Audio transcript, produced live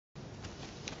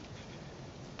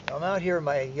I'm out here in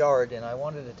my yard and I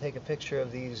wanted to take a picture of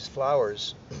these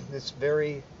flowers. It's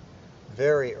very,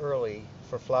 very early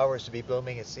for flowers to be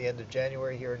blooming. It's the end of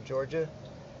January here in Georgia.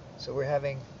 So we're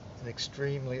having an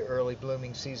extremely early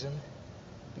blooming season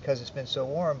because it's been so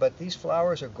warm. But these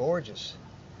flowers are gorgeous.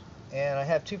 And I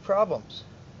have two problems.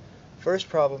 First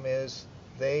problem is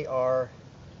they are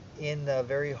in a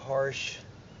very harsh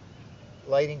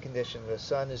lighting condition. The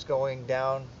sun is going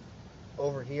down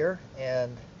over here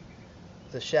and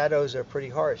the shadows are pretty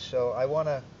harsh, so I want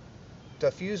to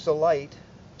diffuse the light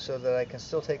so that I can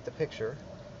still take the picture.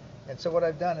 And so what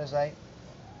I've done is I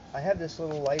have this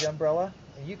little light umbrella,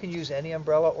 and you can use any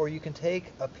umbrella, or you can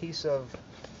take a piece of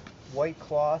white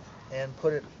cloth and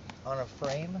put it on a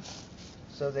frame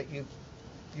so that you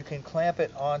can clamp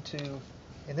it onto,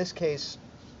 in this case,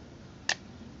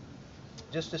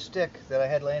 just a stick that I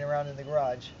had laying around in the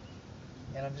garage,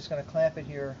 and I'm just going to clamp it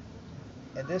here,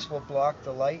 and this will block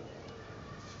the light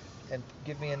and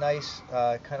give me a nice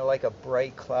kind of like a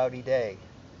bright cloudy day.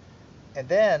 And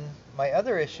then my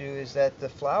other issue is that the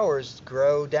flowers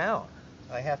grow down.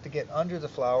 I have to get under the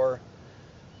flower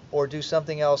or do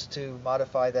something else to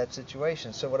modify that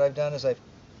situation. So what I've done is I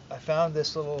found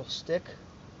this little stick.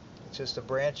 It's just a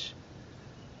branch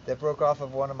that broke off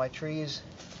of one of my trees.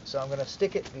 So I'm going to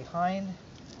stick it behind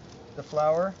the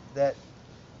flower.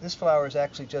 This flower is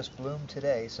actually just bloomed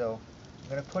today, so I'm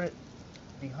going to put it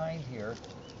behind here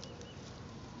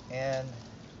and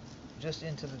just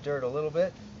into the dirt a little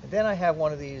bit. And then I have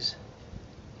one of these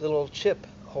little chip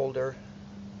holder,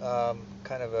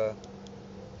 kind of a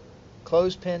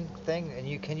clothespin thing, and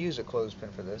you can use a clothespin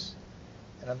for this.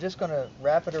 And I'm just going to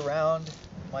wrap it around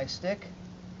my stick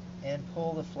and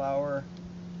pull the flower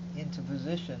into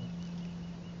position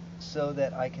so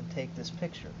that I can take this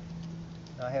picture.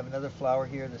 Now I have another flower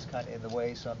here that's kind of in the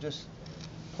way, so I'm just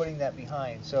putting that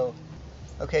behind. So,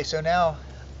 okay, so now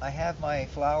I have my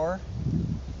flower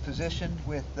positioned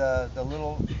with the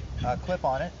little clip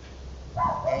on it,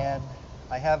 and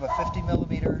I have a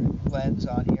 50mm lens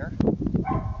on here,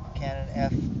 a Canon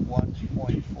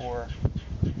f1.4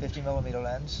 50mm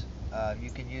lens.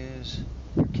 You can use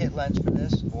your kit lens for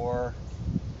this, or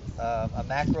a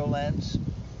macro lens,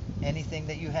 anything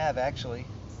that you have actually.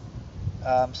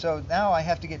 So now I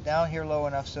have to get down here low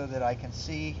enough so that I can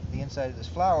see the inside of this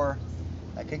flower.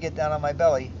 I could get down on my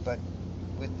belly, but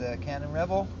with the Canon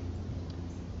Rebel,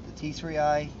 the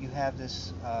T3i, you have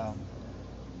this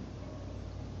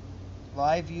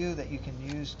live view that you can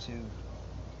use to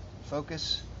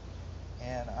focus,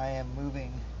 and I am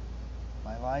moving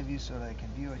my live view so that I can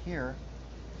view it here.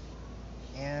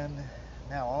 And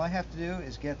now all I have to do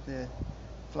is get the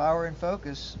flower in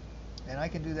focus, and I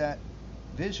can do that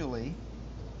visually,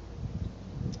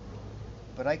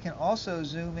 but I can also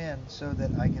zoom in so that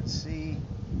I can see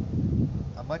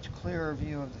a much clearer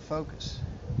view of the focus.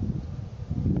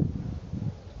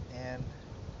 And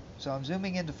so I'm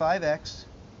zooming into 5x,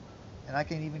 and I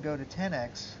can even go to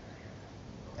 10x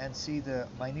and see the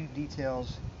minute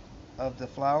details of the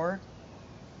flower.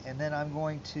 And then I'm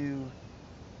going to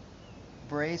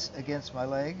brace against my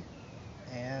leg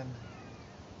and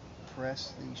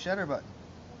press the shutter button.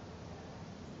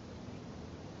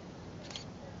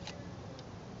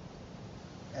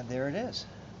 And there it is.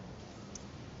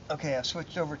 Okay, I've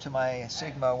switched over to my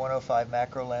Sigma 105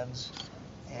 macro lens,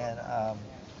 and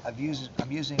I'm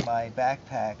using my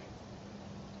backpack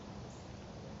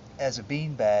as a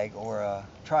bean bag, or a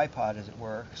tripod as it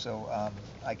were, so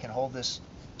I can hold this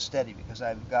steady because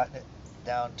I've gotten it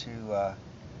down to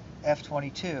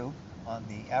f22 on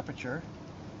the aperture,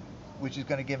 which is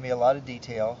going to give me a lot of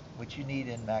detail, which you need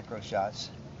in macro shots,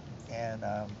 and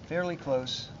fairly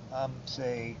close,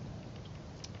 say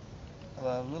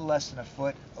a little less than a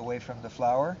foot away from the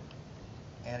flower.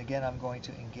 And again, I'm going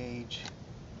to engage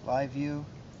live view,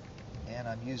 and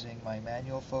I'm using my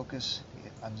manual focus.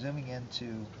 I'm zooming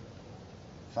into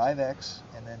 5x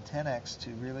and then 10x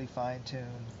to really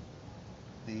fine-tune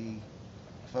the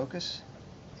focus.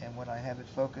 And when I have it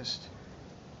focused,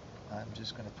 I'm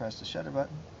just going to press the shutter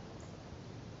button,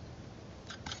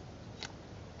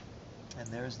 and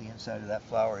there's the inside of that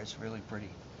flower. It's really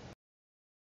pretty.